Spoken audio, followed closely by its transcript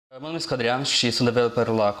Mă numesc Adrian și sunt developer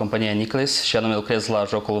la compania Nicalis și anume lucrez la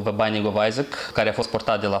jocul The Binding of Isaac, care a fost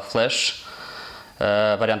portat de la Flash,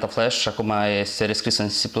 varianta Flash, și acum este rescris în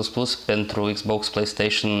C++ pentru Xbox,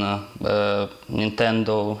 PlayStation,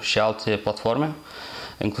 Nintendo și alte platforme,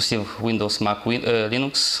 inclusiv Windows, Mac,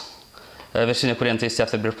 Linux. Versiunea curentă este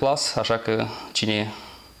Afterbirth Plus, așa că cine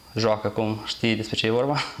joacă acum știe despre ce e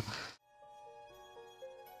vorba.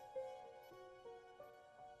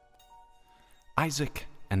 Isaac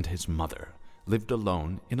and his mother lived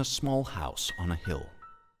alone in a small house on a hill.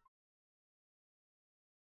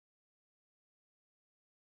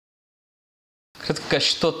 Cred că ca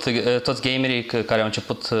și toți gamerii care au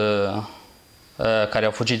început, care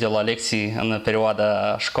au fugit de la lecții în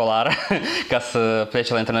perioada școlară ca să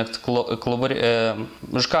plece la internet cluburi,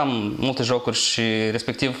 jucam multe jocuri și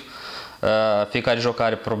respectiv fiecare joc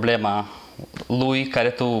are problema lui, care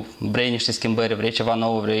tu vrei niște schimbări, vrei ceva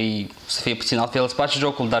nou, vrei să fie puțin altfel, îți place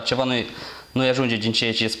jocul, dar ceva nu ajunge din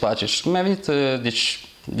ceea ce îți place. Și mi-a venit, deci,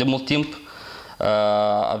 de mult timp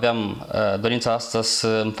aveam dorința asta să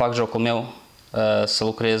îmi fac jocul meu, să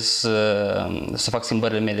lucrez, să fac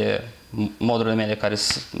schimbările mele, modurile mele care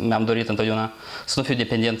mi-am dorit întotdeauna, să nu fiu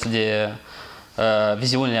dependent de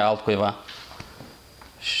viziunile altcuiva.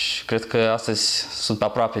 Și cred că astăzi sunt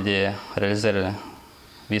aproape de realizările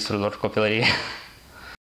visurilor copilăriei.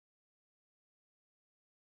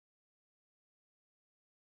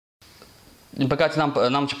 Din păcate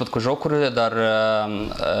n-am început cu jocurile, dar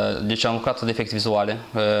deci am lucrat de efecte vizuale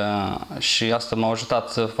și asta m-a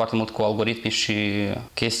ajutat foarte mult cu algoritmi și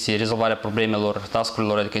chestii, rezolvarea problemelor,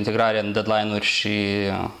 task-urilor, adică integrarea în deadline-uri și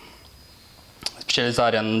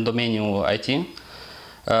specializarea în domeniul IT.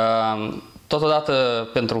 Totodată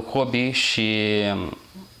pentru hobby și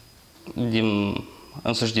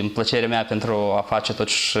însuși din plăcerea mea pentru a face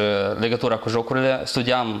totuși legătura cu jocurile,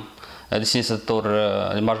 studiam desenizator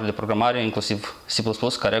limbajul de programare, inclusiv C++,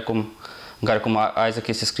 în care acum Isaac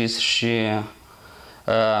este scris, și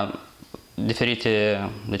diferite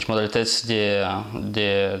modalități de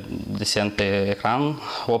desen pe ecran,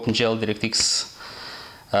 OpenGL, DirectX,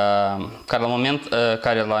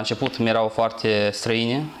 care la început mi erau foarte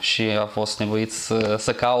străine și a fost nevoit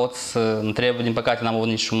să caut, să întreb. Din păcate n-am avut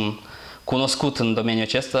niciun cunoscut în domeniul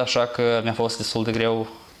acesta, așa că mi-a fost destul de greu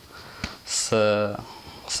să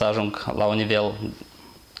ajung la un nivel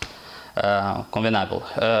convenabil.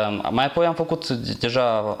 Mai apoi am făcut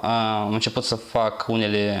deja, am început să fac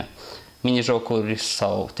unele mini-jocuri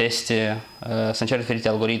sau teste, să încerc diferite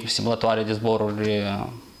algoritmi, simulatoare de zboruri,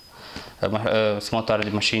 simulatoare de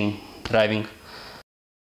mașini, driving.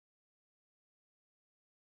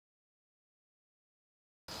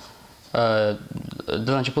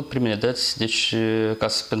 De la început primele dăți, deci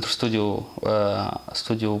pentru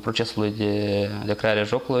studiul procesului de creare a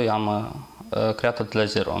jocului, am creat-o de la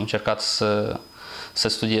zero. Am încercat să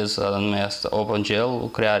studiez anume asta, OpenGL,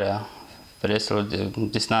 crearea ferestrelor de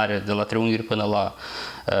desenare de la triunghiuri până la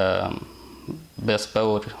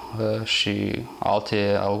BSP-uri și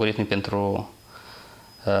alte algoritmi pentru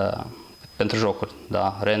jocuri,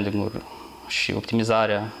 da, rendering-uri și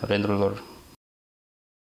optimizarea renderurilor.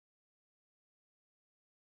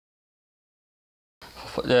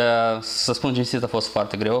 Să spun cinstit, a fost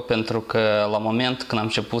foarte greu, pentru că la moment când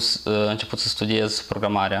am început să studiez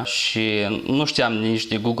programarea și nu știam nici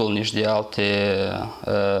de Google, nici de alte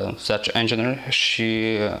search engine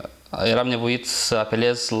și eram nevoit să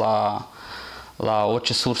apelez la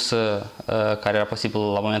orice sursă care era posibil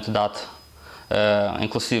la momentul dat,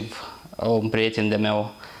 inclusiv un prieten de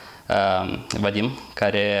meu, Vadim,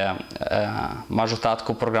 care m-a ajutat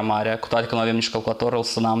cu programarea, cu toate că nu avem nici calculator, îl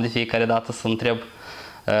sunam de fiecare dată să întreb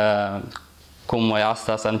cum e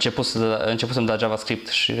asta, a început să-mi dea JavaScript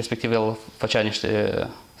și respectiv el făcea niște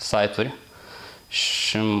site-uri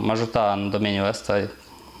și mă ajuta în domeniul ăsta,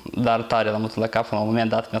 dar tare l-am avut la cap. La un moment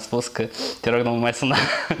dat mi-a spus că te rog, nu mă mai suna,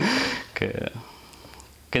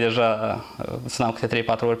 că deja sunam câte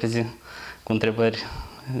 3-4 ori pe zi cu întrebări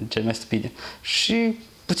cele mai stupide. Și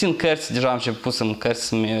puțin cărți, deja am început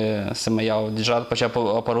să mă iau, deja după ce a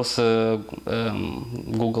apărut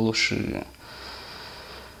Google-ul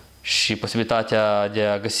și posibilitatea de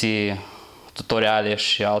a găsi tutoriale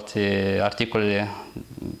și alte articole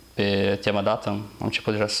pe tema dată, am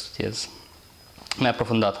început deja să studiez mai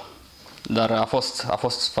aprofundat. Dar a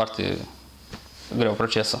fost foarte greu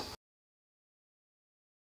procesul.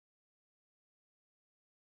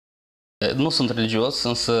 Nu sunt religios,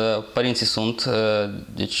 însă părinții sunt,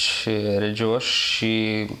 deci religioși,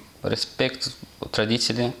 și respect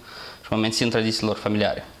tradițiile și mă mențin tradițiilor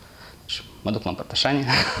familiare. Deci mă duc la împărtășanie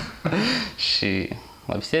și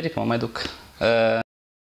la biserică mă mai duc.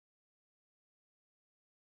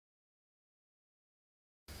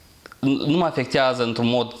 nu mă afectează într-un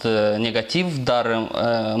mod negativ, dar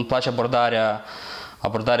îmi place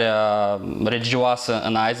abordarea religioasă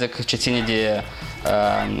în Isaac, ce ține de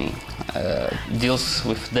deals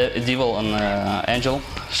with devil and angel,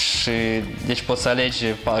 și deci poți să alegi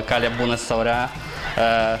calea bună sau rea.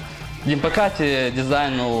 Din păcate,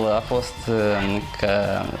 designul a fost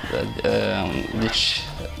deci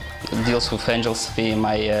deals with angels să fie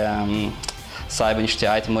mai să aibă niște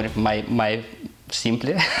itemuri mai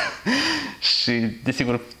simple și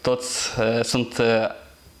desigur toți sunt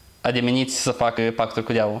ademeniți să facă pacturi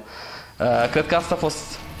cu diavolul. Cred că asta a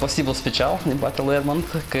fost posibil special din partea lui Edmund,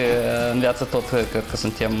 că în viață tot cred că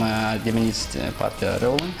suntem ademeniți de partea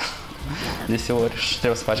răului deseori și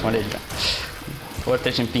trebuie să facem alegerea. Ori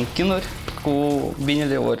trecem prin chinuri cu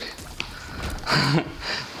binele, ori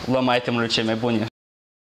luăm itemurile cele mai bune.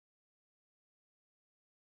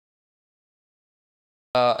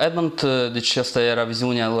 Edmund, deci asta era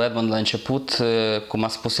viziunea lui Edmund la început, cum a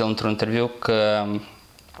spus el într-un interviu, că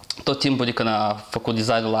tot timpul de când a făcut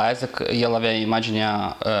designul la Isaac, el avea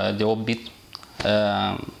imaginea de 8-bit.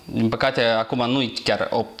 Din păcate, acum nu e chiar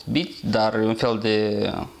 8-bit, dar e un fel de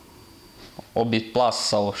 8-bit plus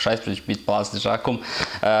sau 16-bit plus deja.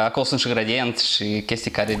 Acolo sunt și gradient și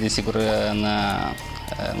chestii care, desigur,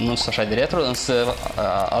 nu sunt așa de retro, însă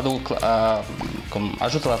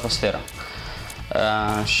ajută la atmosferă.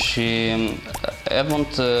 Și Edmund,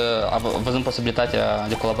 văzând posibilitatea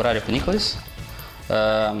de colaborare cu Nicalis,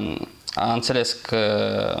 a înțeles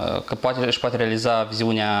că își poate realiza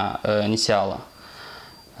viziunea inițială.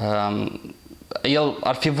 El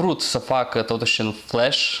ar fi vrut să facă totuși în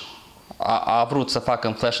Flash, a vrut să facă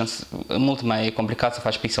în Flash, e mult mai complicat să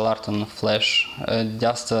faci pixel art în Flash, de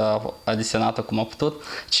asta a desenat-o cum a putut,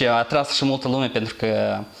 ce a atras și multă lume pentru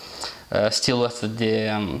că stilul ăsta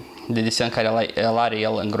de desen care îl are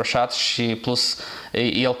el îngroșat și plus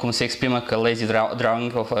el cum se exprimă că lazy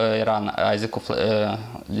drawing era în Isaac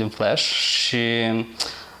din Flash și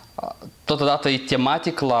totodată e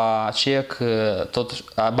tematic la aceea că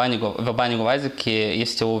Binding of Isaac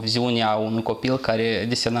este o viziune a unui copil care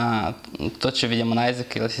desena tot ce vedem în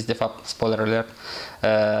Isaac, el este de fapt, spoiler alert,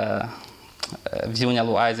 viziunea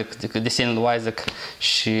lui Isaac, desenul lui Isaac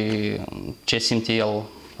și ce simte el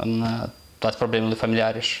în toate problemele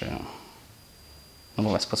familiare și nu mă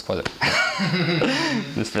mai spus spoiler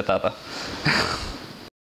despre tata.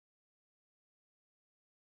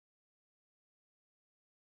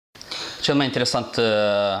 Cel mai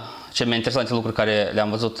interesante lucruri care le-am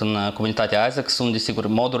văzut în comunitatea Isaac sunt, desigur,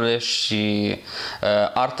 modurile și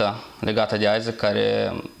arta legată de Isaac,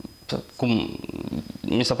 care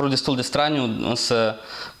mi s-a părut destul de straniu, însă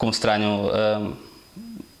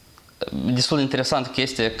destul de interesant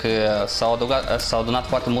chestia că s-au adunat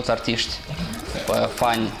foarte mulți artiști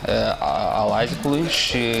fani al Isaac-ului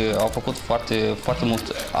și au făcut foarte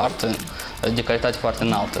mult artă de calitate foarte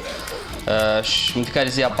înaltă. Și în fiecare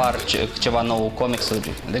zi apar ceva nou,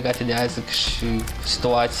 comicsuri legate de Isaac și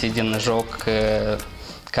situații din joc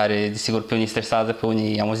care, desigur, pe unii stresează, pe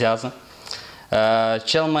unii amuzează.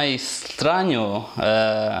 Cel mai straniu,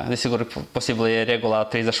 desigur, posibil e regula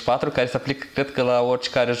 34, care se aplică, cred că, la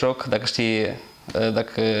oricare joc, cred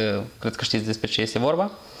că știți despre ce este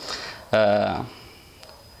vorba.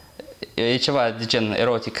 E ceva de gen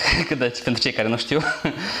erotic, pentru cei care nu știu.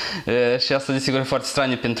 Și asta, desigur, e foarte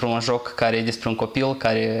straniu pentru un joc care e despre un copil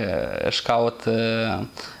care își caută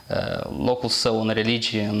locul său în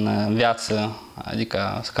religie, în viață,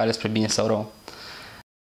 adică care spre bine sau rău.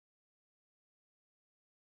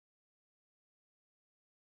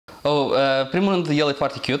 Primul rând, el e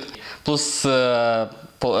foarte cute, plus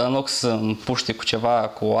în loc să împuște cu ceva,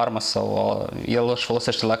 cu o armă sau el își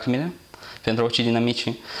folosește lacrimile pentru a ucide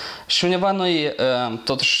inamicii. Și undeva noi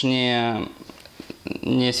totuși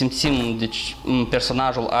ne simțim, deci, în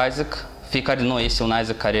personajul Isaac, fiecare din noi este un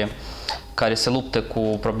Isaac care se luptă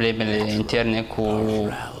cu problemele interne, cu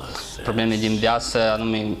problemele din viață,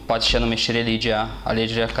 poate și anume și religia,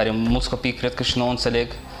 alegerea care mulți copii cred că și nu o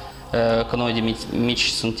înțeleg, că noi de mici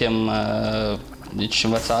suntem deci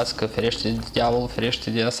învățați că ferește de diavol, ferește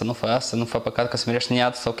de asta, nu fă păcat, că se merește în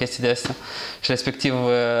iad sau chestii de astea. Și respectiv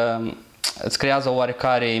îți creează o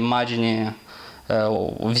oarecare imagine,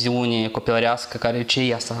 o viziune copilărească care ce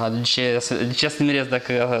e asta, de ce să te mirezi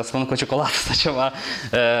dacă spun cu ciocolată sau ceva.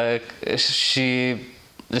 Și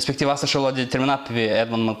respectiv asta și l-a determinat pe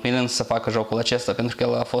Edmund Macmillan să facă jocul acesta, pentru că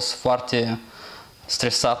el a fost foarte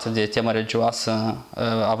stresat de tema religioasă,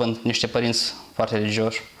 având niște părinți foarte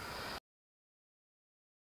religioși.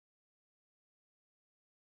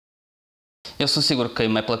 Eu sunt sigur că e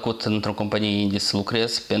mai plăcut într-o companie indie să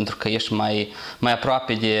lucrezi pentru că ești mai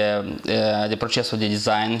aproape de procesul de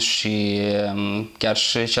design și chiar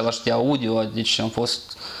și celălalt de audio. Deci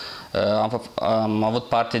am avut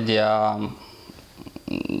parte de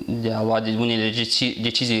a lua unele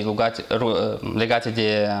decizii legate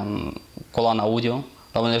de coloana audio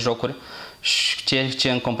la unele jocuri. Și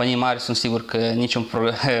ce în companii mari sunt sigur că niciun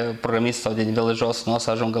programist sau de nivel jos nu o să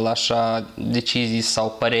ajungă la așa decizii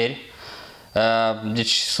sau păreri.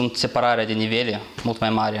 Deci sunt separarea de nivele mult mai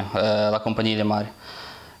mari la companiile mari.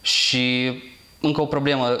 Și încă o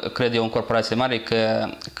problemă, cred eu, în corporațiile mari e că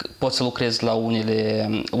poți să lucrezi la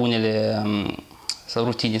unele sau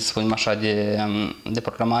rutine, să spunem așa, de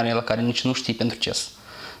programare la care nici nu știi pentru ce.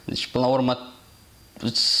 Deci, până la urmă,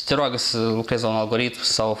 te roagă să lucrezi la un algoritm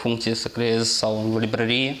sau o funcție să creezi sau o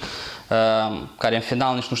librărie care în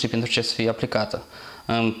final nici nu știi pentru ce să fie aplicată.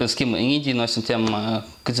 În schimb, în indie noi suntem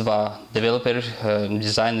câțiva developeri,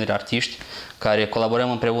 designeri, artiști care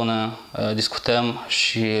colaborăm împreună, discutăm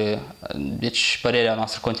și deci părerea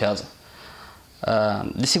noastră contează.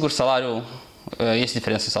 Desigur, salariul, este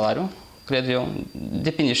diferență în salariu, cred eu,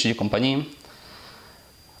 depinde și de companie,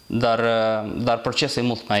 dar procesul e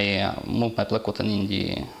mult mai plăcut în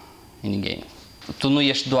indie game. Tu nu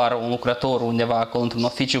ești doar un lucrător undeva acolo într-un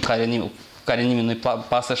oficiu care nimeni nu-i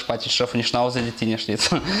pasă și poate șeful nici n-auze de tine, știți,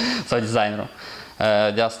 sau designerul.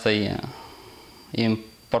 De asta e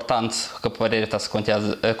important că părerea ta să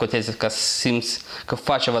conteze, ca să simți că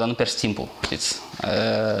faci ceva, dar nu pierzi timpul, știți.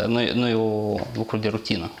 Nu e o lucru de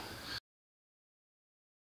rutină.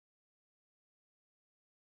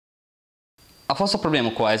 A fost o problemă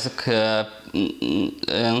cu Isaac,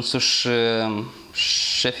 însuși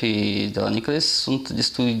șefii de la Nicalis sunt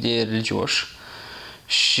destul de religioși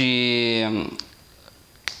și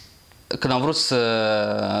când am vrut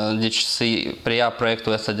să preia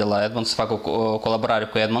proiectul ăsta de la Edmond, să fac o colaborare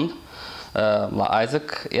cu Edmond la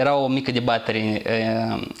Isaac, era o mică debatere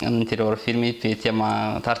în interiorul firmei pe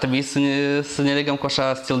tema ar trebui să ne legăm cu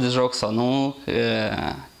așa stil de joc sau nu,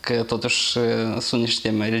 că totuși sunt niște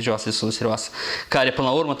teme religioase destul de serioase, care până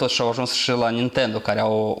la urmă totuși au ajuns și la Nintendo, care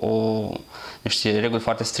au niște reguli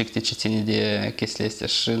foarte stricte ce ține de chestiile astea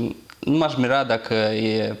și nu m-aș mira dacă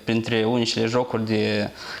e printre unicele jocuri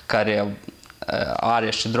care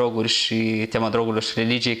are și droguri și tema drogurilor și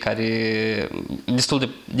religiei care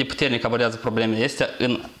destul de puternic abordează problemele astea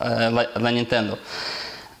la Nintendo.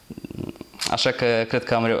 Așa că cred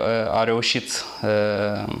că a reușit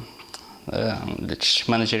deci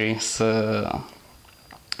managerii să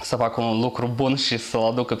facă un lucru bun și să-l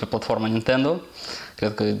aducă pe platforma Nintendo.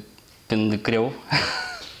 Cred că e greu.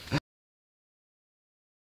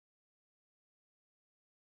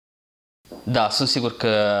 Da, sunt sigur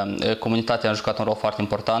că comunitatea a jucat un rol foarte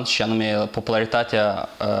important și anume popularitatea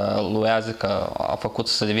lui Isaac a făcut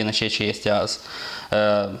să devină ceea ce este azi.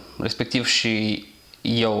 Respectiv și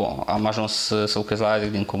eu am ajuns să lucrez la Isaac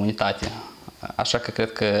din comunitate. Așa că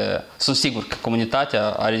cred că sunt sigur că comunitatea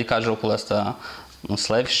a ridicat jocul ăsta în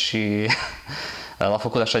slăvi și l-a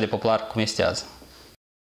făcut așa de popular cum este azi.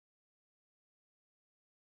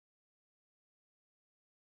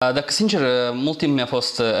 Dacă sincer, mult timp mi-a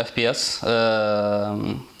fost FPS,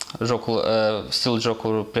 stilul de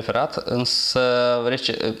jocul preferat, însă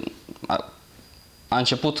a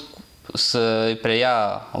început să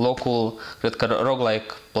preia locul, cred că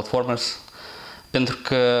roguelike platformers, pentru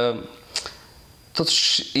că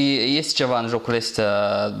totuși este ceva în jocurile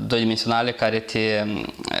astea doi-dimensionale care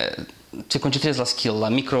te concentrezi la skill, la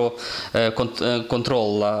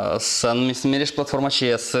micro-control, să nu mergi platforma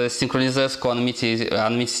aceea, să sincronizezi cu anumite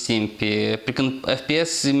timpi. Pe când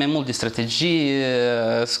FPS e mai mult de strategie,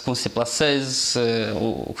 cum să te plasezi,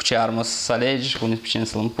 cu ce armă să alegi, cu cine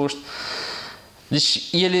să-l împuști. Deci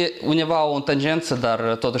ele undeva au o tangență,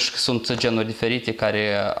 dar totuși sunt genuri diferite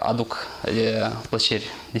care aduc plăceri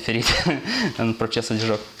diferite în procesul de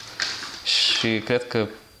joc. Și cred că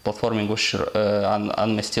platforming-ul și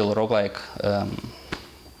anume stil roguelike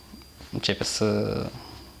începe să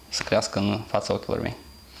crească în fața ochilor mei.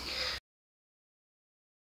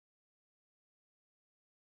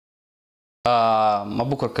 Mă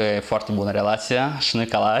bucur că e foarte bună relația și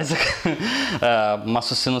Nicalis m-a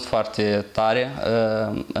susținut foarte tare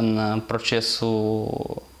în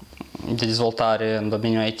procesul de dezvoltare în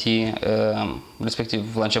domeniul IT,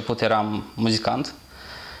 respectiv la început eram muzicant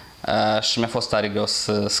și mi-a fost tare greu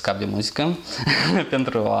să scap de muzică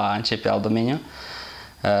pentru a începe alt domeniu.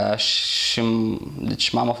 Și deci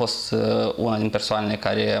mama a fost una din persoanele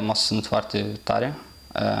care m-a susținut foarte tare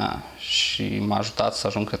și m-a ajutat să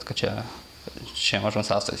ajung, cred că ce am ajuns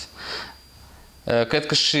astăzi. Cred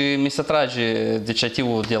că și mi se trage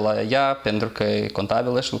deciativul de la ea, pentru că e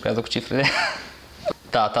contabilă și lucrează cu cifrele.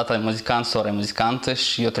 Da, tata e muzicant, sora e muzicantă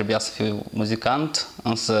și eu trebuia să fiu muzicant,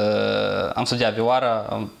 însă am studiat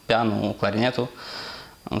vioara, pianul, clarinetul,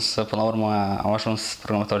 însă până la urmă am ajuns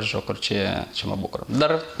programator de jocuri, ce mă bucur.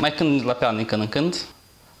 Dar mai cânt la pian din când în când.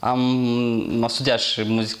 Am studiat și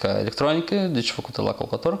muzica electronică, deci făcută la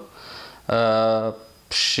calculator.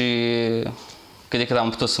 Și cât de cât am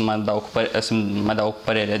putut să mai dau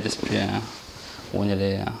părerea despre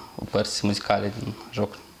unele părți muzicale din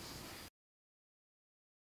jocuri.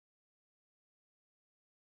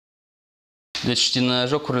 Deci din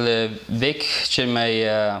jocurile vechi, cel mai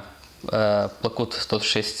plăcut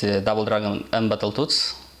totuși este Double Dragon and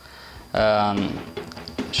Battletoads.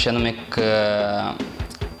 Și anume că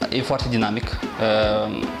e foarte dinamic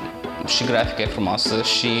și grafica e frumoasă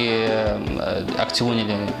și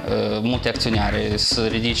acțiunile, multe acțiuni are, să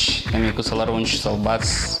ridici inamicul, să-l arunci, să-l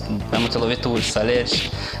bați, mai multe lovituri, să alergi,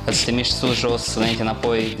 să te miști sus, jos, înainte,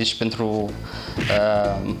 înapoi. Deci pentru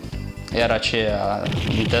era aceea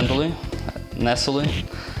Nintendo-ului, NES-ului,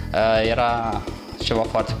 era ceva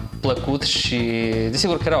foarte plăcut și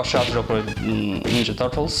desigur că erau și alte jocuri Ninja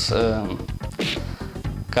Turtles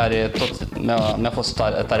care tot mi-au fost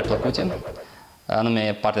tare plăcute,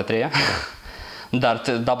 anume partea a treia. Dar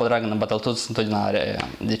Double Dragon în Battletoads întotdeauna are,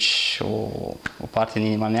 deci, o parte în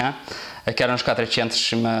inima mea. Chiar am jucat recent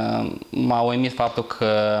și m-a uimit faptul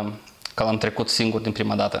că l-am trecut singur din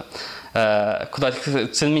prima dată. Cu toate că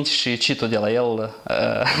țin minte și cheat-ul de la el,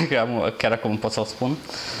 chiar acum pot să-l spun.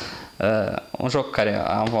 Un joc care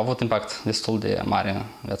a avut impact destul de mare în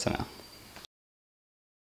viața mea.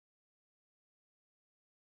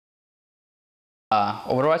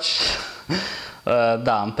 Overwatch?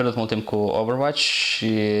 Da, am pierdut mult timp cu Overwatch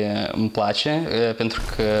și îmi place pentru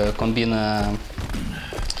că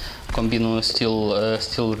combină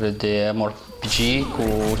stiluri de MMORPG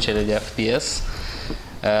cu cele de FPS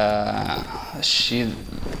și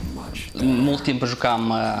mult timp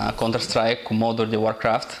jucam Counter-Strike cu moduri de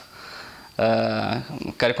Warcraft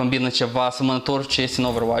care combină ceva asemănător ce este în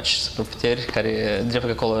Overwatch, superputeri, care drept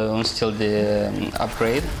că acolo e un stil de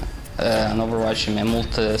upgrade. În Overwatch e mai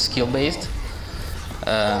mult skill-based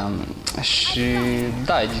și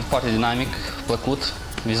da, e foarte dinamic, plăcut,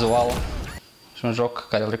 vizual și un joc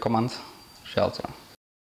care îl recomand și altora.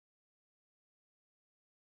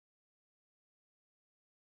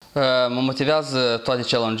 Mă motivează toate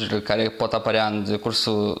challenge-urile care pot apărea în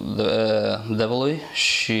decursul develului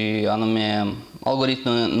și anume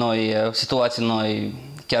algoritmi noi, situații noi,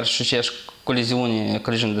 chiar și aceeași coliziuni,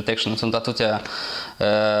 collision detection, sunt atâtea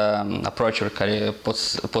approach-uri care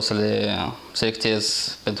poți să le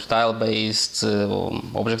selectezi pentru tile-based,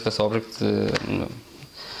 obiect sau obiect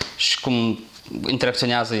și cum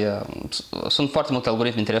interacționează ea. Sunt foarte multe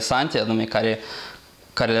algoritmi interesante, anume care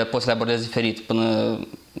poți să le abordezi diferit. Până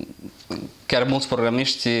chiar mulți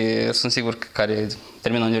programiști, sunt sigur că care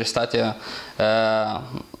termină universitatea,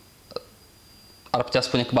 ar putea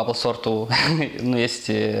spune că bubble sort-ul nu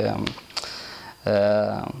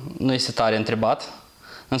este tare întrebat,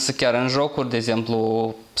 însă chiar în jocuri, de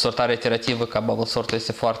exemplu, sortarea iterativă ca bubble sort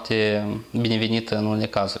este foarte binevenită în unele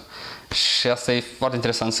cazuri. Și asta e foarte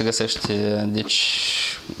interesant să găsești, deci,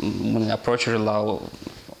 unele approach-uri la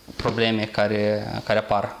probleme care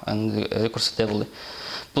apar în recursul develului.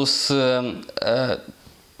 Plus,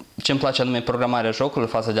 ce îmi place anume programarea jocului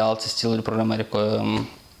față de alte stiluri de programare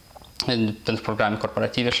pentru programe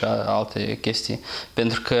corporative și alte chestii,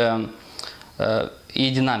 pentru că e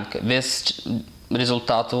dinamică. Vezi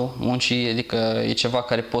rezultatul muncii, adică e ceva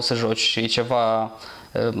care poți să joci, e ceva,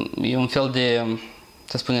 e un fel de,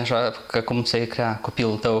 să spune așa, că cum se crea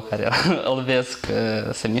copilul tău care îl vezi că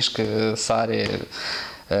se mișcă, sare,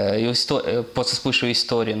 poți să spui și o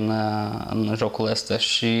istorie în jocul ăsta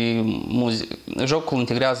și jocul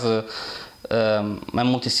integrează mai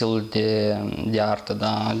multe stiluri de artă,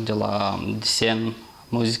 da? De la desen,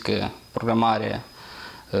 muzică, programare,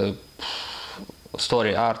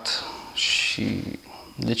 story, art și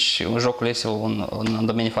deci jocul este un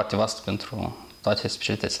domeniu foarte vast pentru toate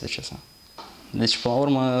specialitățile acestea. Deci până la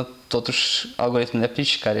urmă totuși algoritmele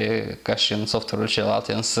aplici care ca și în software-ul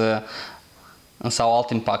celelalte însă au alt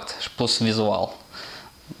impact și plus vizual.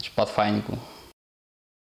 Deci pathfinding-ul.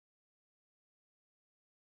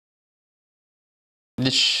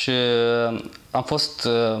 Deci am fost,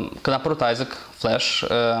 când a apărut Isaac Flash,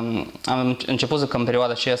 am început în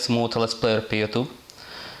perioada aceea să mă uit la Let's Player pe YouTube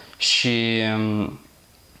și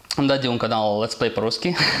am dat de un canal Let's Play pe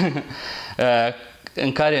russki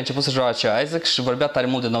în care a început să joace Isaac și vorbea tare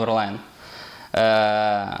mult de Neverland.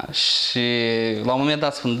 Și la un moment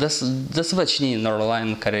dat spun, dă să văd cine e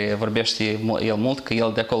Norline care vorbește el mult, că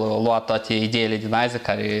el de acolo a luat toate ideile din Isaac,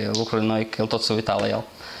 care lucruri noi, că el tot se uita la el.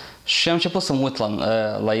 Și am început să mă uit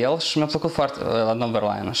la el și mi-a plăcut foarte, la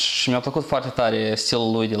Norline, și mi-a plăcut foarte tare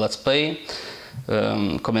stilul lui de let's play,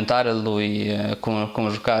 comentariile lui, cum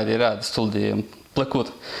juca, era destul de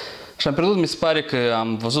plăcut. Și am pierdut, mi se pare că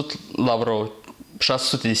am văzut la vreo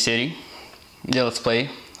 600 de serii de let's play,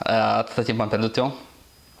 atâta timp am pierdut eu.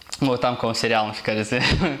 Mă uitam ca un serial în fiecare zi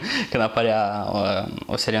când apărea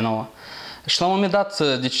o serie nouă. Și la un moment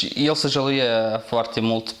dat, deci el se jăluie foarte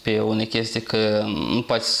mult pe unele chestii că nu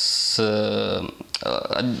poate să...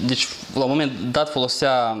 Deci la un moment dat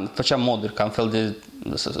făcea moduri, ca un fel de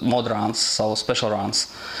mod runs sau special runs,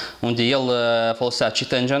 unde el folosea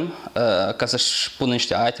cheat engine ca să-și pună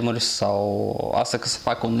niște itemuri sau asta ca să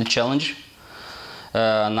facă un challenge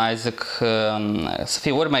în Isaac, să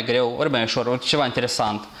fie ori mai greu, ori mai ușor, ori ceva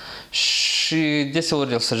interesant. Și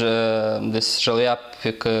deseori el se jăluia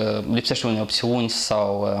pe că lipsește unele opțiuni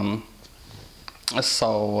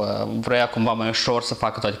sau vrea cumva mai ușor să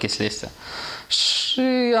facă toate chestiile astea. Și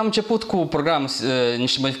am început cu program,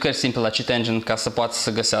 niște modificări simple la cheat engine ca să poată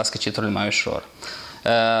să găsească cheat-urile mai ușor.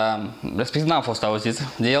 Respectiv n-am fost auzit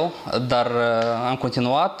de el, dar am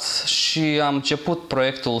continuat și am început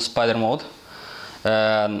proiectul Spider Mode,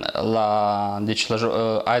 deci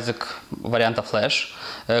la Isaac varianta Flash,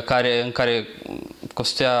 în care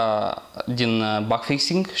consistea din bug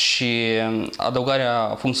fixing și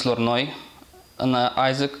adăugarea funcțiilor noi în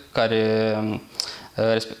Isaac, care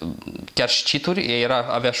chiar și cheat-uri,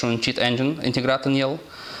 avea și un cheat engine integrat în el,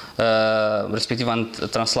 respectiv am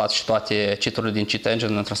translat și toate cheat-urile din cheat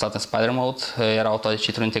engine, am translat în Spider Mode, erau toate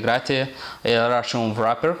cheat-urile integrate, era și un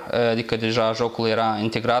wrapper, adică deja jocul era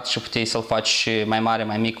integrat și puteai să-l faci mai mare,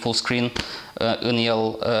 mai mic, full screen, în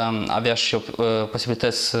el avea și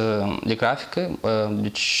posibilități de grafică,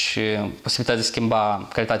 deci posibilitatea de schimba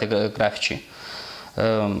calitatea graficii,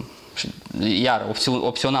 iar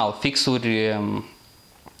opțional fixuri,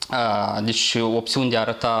 deci opțiuni de a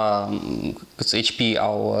arăta câți HP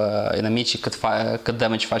au inamicii, cât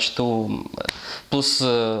damage faci tu, plus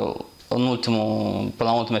până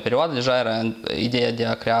la ultima perioadă deja era ideea de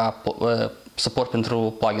a crea suport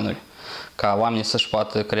pentru plugin-uri, ca oamenii să-și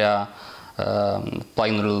poată crea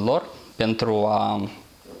plugin-urile lor pentru a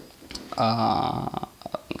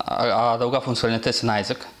adăuga funcționalități în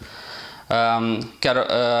Isaac. Chiar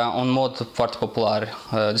un mod foarte popular,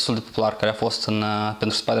 destul de popular, care a fost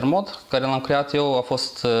pentru Spider Mode, care l-am creat eu, a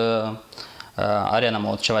fost Arena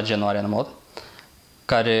Mode, ceva genul Arena Mode,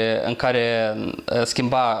 în care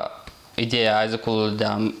schimba ideea Isaac-ului de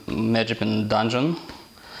a merge prin dungeon,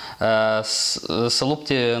 să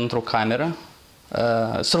lupte într-o cameră,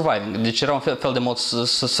 surviving, deci era un fel de mod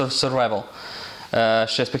survival.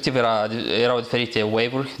 Și respectiv erau diferite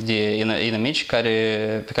wave-uri de inamici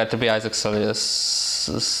pe care trebuia Isaac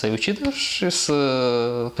să-i ucidă și să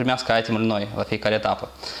primească itemuri noi la fiecare etapă.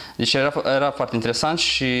 Deci era foarte interesant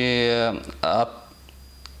și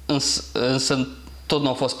însă tot nu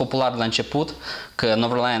a fost popular de la început, că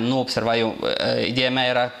Norline nu observa eu. Ideea mea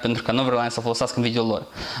era pentru că Norline să folosească în videoul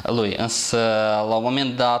lui. Însă la un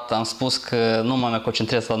moment dat am spus că nu mă mai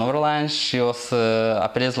concentrez la Norline și o să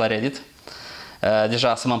apelez la Reddit.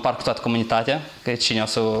 Deja să mă împart cu toată comunitatea, că cine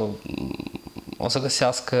o să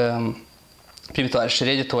găsească primitoare. Și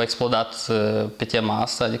Reddit a explodat pe tema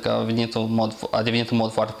asta, adică a devenit un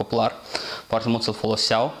mod foarte popular, foarte mulți îl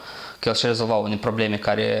foloseau, că el și rezolva unele probleme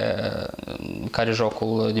care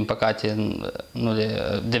jocul, din păcate,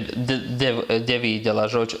 devii de la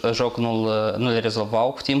joc nu le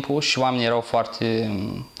rezolvau cu timpul și oamenii erau foarte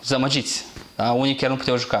zămăgiți, da? Unii chiar nu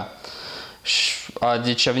puteau juca.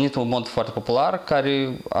 Deci a venit un mod foarte popular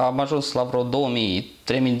care a ajuns la vreo 2000-3000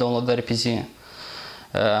 de downloadări pe zi.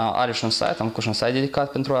 Are și un site, am făcut și un site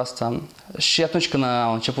dedicat pentru asta. Și atunci când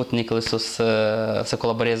a început Nicalis să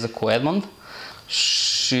colaboreze cu Edmund,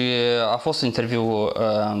 și a fost un interviu,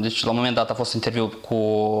 deci la un moment dat a fost interviu cu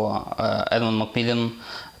Edmund Macmillan,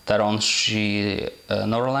 Taron și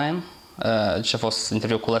Norline, deci a fost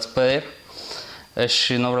interviu cu Let's Player.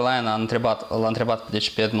 Și Norline l-a întrebat deci,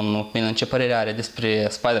 pe Edmund Macmillan ce părere are despre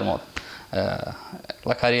Spider Mode,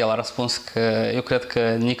 la care el a răspuns că eu cred că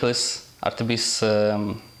Nicalis ar trebui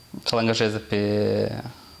să-l angajeze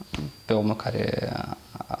pe omul care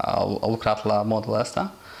a lucrat la modul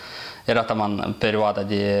ăsta. Era taman perioada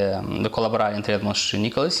de colaborare între Edmund și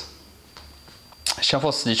Nicalis. Și am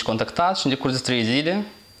fost deci, contactat și în decurs de 3 zile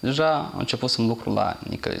deja am început să-mi lucru la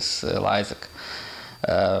Nicalis, la Isaac.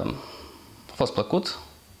 A fost plăcut.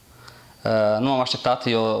 Nu am așteptat,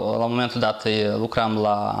 eu la momentul dat lucram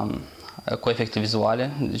cu efecte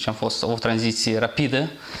vizuale, deci am fost o tranziție rapidă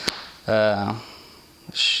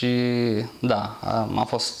și da,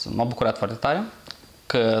 m-a bucurat foarte tare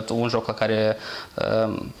că un joc la care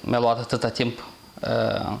mi-a luat atâta timp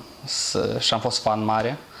și am fost fan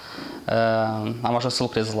mare, am ajuns să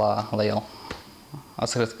lucrez la el.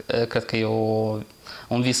 Asta cred că e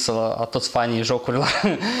un vis a toți fanii jocurilor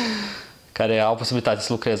care au posibilitatea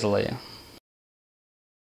să lucreze la el.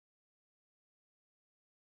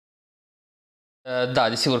 Da,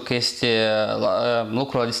 desigur că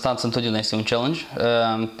lucrul la distanță întotdeauna este un challenge,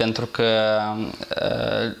 pentru că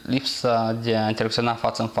lipsa de a interacționa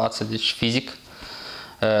față în față, deci fizic,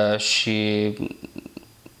 și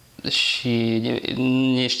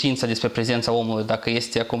neștiința despre prezența omului, dacă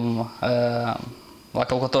este acum la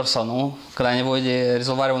calculator sau nu, când ai nevoie de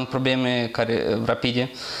rezolvarea unor probleme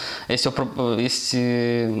rapide,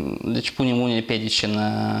 deci punem unele pedici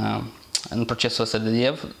în procesul ăsta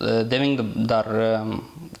de deving, dar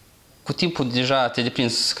cu timpul deja te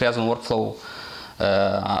deprinzi să creează un workflow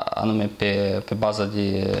anume pe baza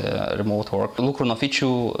de remote work. Lucrul în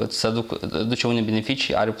oficiu îți aduce unele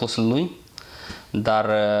beneficii, are plusul lui, dar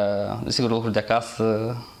desigur lucrul de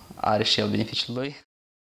acasă are și el beneficiile lui.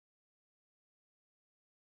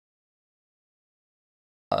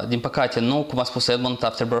 Din păcate nu, cum a spus Edmund,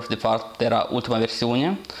 Afterbirth de fapt era ultima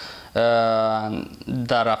versiune,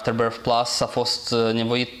 dar Afterbirth Plus a fost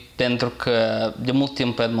nevoit pentru că de mult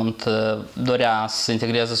timp Edmund dorea să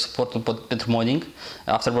integreze suportul pentru modding.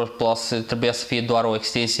 Afterbirth Plus trebuia să fie doar o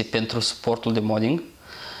extensie pentru suportul de modding,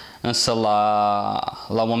 însă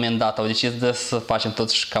la un moment dat au decis să facem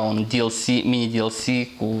totuși ca un DLC, mini DLC,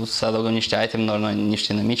 să adăugăm niște item-uri,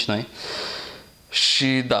 niște inamici noi.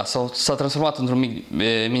 Și da, s-a transformat într-un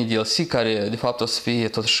mini DLC care de fapt o să fie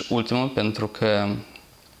totuși ultimul, pentru că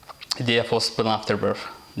ideea a fost până Afterbirth.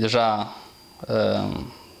 Deja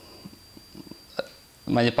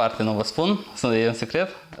mai departe nu vă spun, e un secret.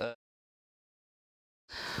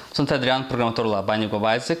 Sunt Adrian, programator la Binding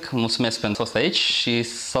of Isaac. Mulțumesc pentru că ați fost aici și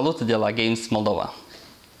salut de la Games Moldova.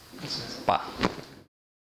 Pa!